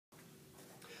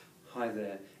Hi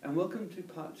there, and welcome to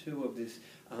part 2 of this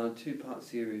two-part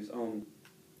series on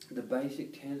the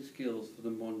basic 10 skills for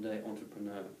the modern day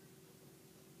entrepreneur.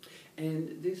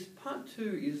 And this part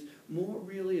 2 is more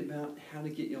really about how to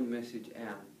get your message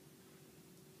out.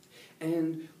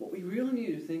 And what we really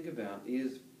need to think about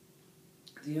is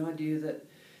the idea that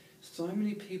so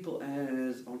many people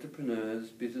as entrepreneurs,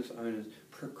 business owners,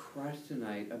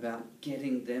 procrastinate about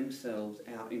getting themselves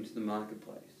out into the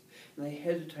marketplace. And they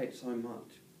hesitate so much.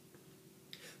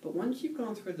 But once you've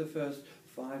gone through the first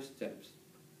 5 steps,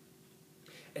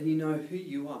 and you know who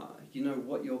you are, you know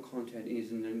what your content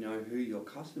is, and you know who your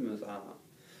customers are,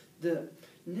 the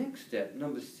next step,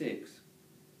 number 6,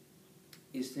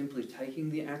 is simply taking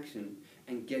the action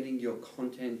and getting your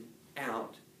content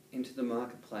out into the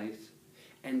marketplace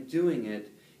and doing it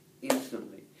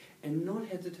instantly and not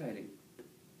hesitating.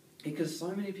 Because so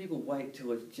many people wait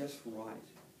till it's just right.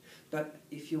 But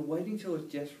if you're waiting till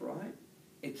it's just right,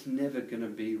 it's never going to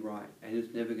be right, and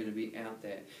it's never going to be out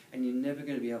there, and you're never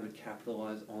going to be able to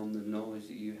capitalize on the knowledge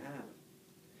that you have.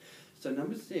 So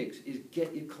number 6 is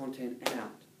get your content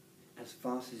out as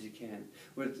fast as you can,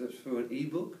 whether it's through an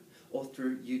ebook or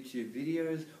through YouTube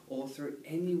videos or through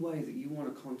any way that you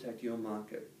want to contact your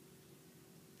market.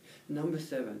 Number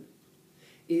 7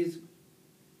 is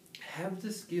have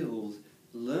the skills,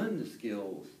 learn the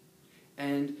skills,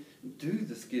 and do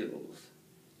the skills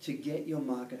to get your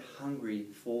market hungry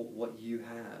for what you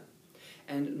have.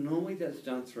 And normally that's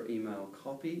done through email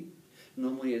copy,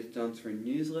 normally it's done through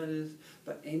newsletters,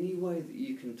 but any way that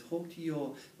you can talk to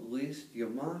your list, your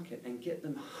market, and get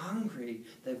them hungry,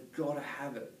 they've got to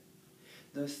have it.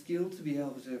 The skill to be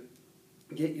able to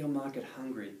get your market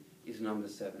hungry is number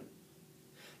 7.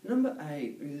 Number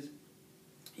 8 is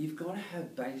you've got to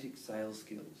have basic sales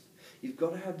skills. You've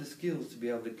got to have the skills to be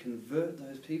able to convert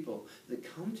those people that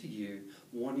come to you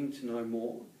wanting to know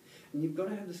more. And you've got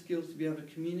to have the skills to be able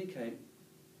to communicate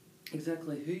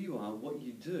exactly who you are, what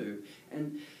you do,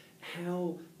 and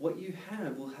how what you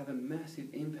have will have a massive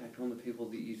impact on the people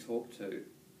that you talk to.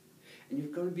 And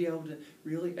you've got to be able to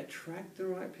really attract the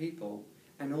right people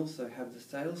and also have the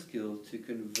sales skills to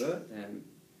convert them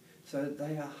so that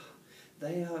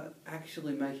they are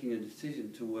actually making a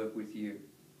decision to work with you.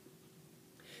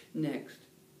 Next,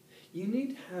 you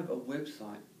need to have a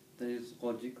website that is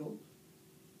logical,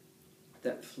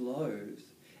 that flows,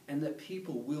 and that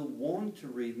people will want to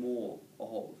read more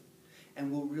of and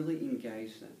will really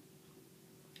engage them.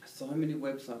 So many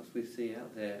websites we see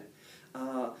out there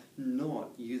are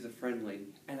not user-friendly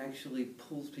and actually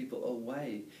pulls people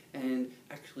away and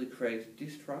actually creates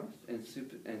distrust and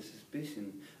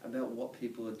suspicion about what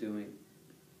people are doing.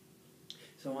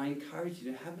 So I encourage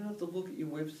you to have another look at your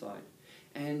website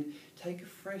and take a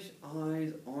fresh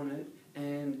eyes on it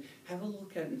and have a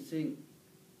look at it and see,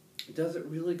 does it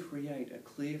really create a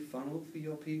clear funnel for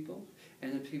your people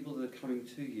and the people that are coming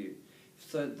to you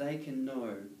so they can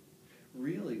know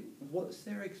really what's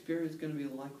their experience going to be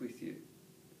like with you.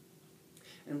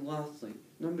 And lastly,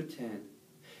 number 10,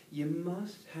 you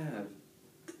must have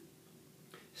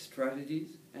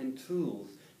strategies and tools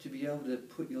to be able to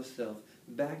put yourself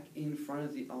back in front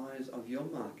of the eyes of your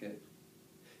market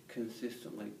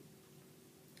consistently.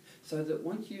 So that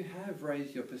once you have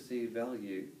raised your perceived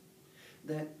value,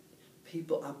 that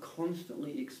people are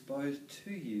constantly exposed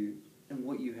to you and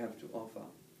what you have to offer.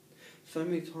 So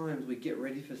many times we get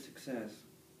ready for success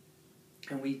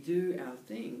and we do our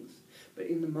things, but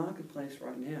in the marketplace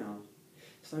right now,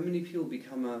 so many people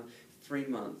become a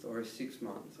 3-month or a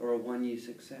 6-month or a 1-year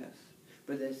success,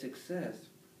 but their success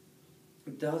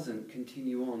doesn't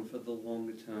continue on for the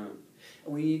longer term.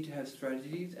 And we need to have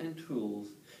strategies and tools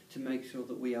to make sure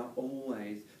that we are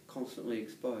always constantly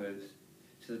exposed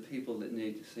to the people that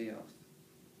need to see us.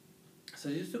 So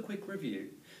just a quick review.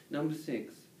 Number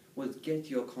 6 was get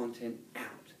your content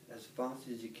out as fast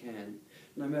as you can,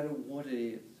 no matter what it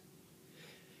is.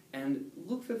 And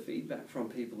look for feedback from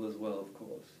people as well, of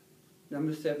course.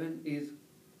 Number 7 is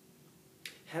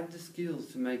have the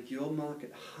skills to make your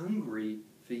market hungry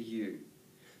for you,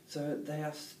 so they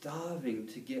are starving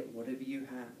to get whatever you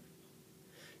have.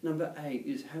 Number 8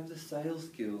 is have the sales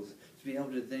skills to be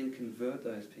able to then convert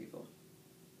those people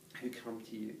who come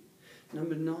to you.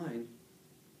 Number 9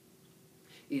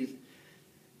 is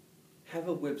have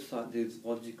a website that is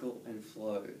logical and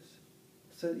flows,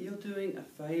 so that you're doing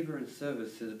a favour and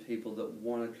service to the people that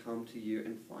want to come to you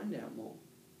and find out more.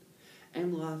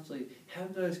 And lastly,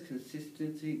 have those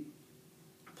consistency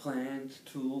plans,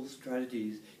 tools,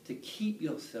 strategies to keep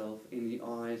yourself in the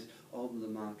eyes of the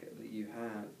market that you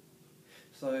have.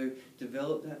 So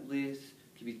develop that list,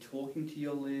 to be talking to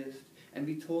your list, and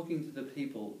be talking to the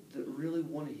people that really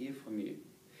want to hear from you.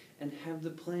 and have the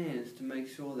plans to make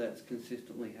sure that's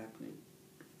consistently happening.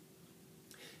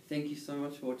 Thank you so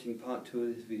much for watching part 2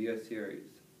 of this video series.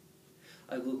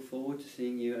 I look forward to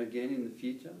seeing you again in the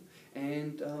future,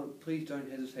 and please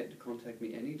don't hesitate to contact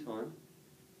me anytime,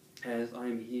 as I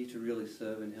am here to really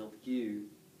serve and help you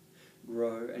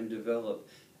grow and develop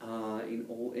in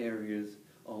all areas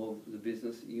of the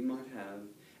business that you might have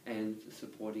and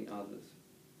supporting others.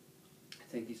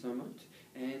 Thank you so much,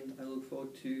 and I look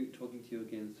forward to talking to you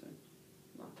again soon.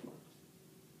 Mark.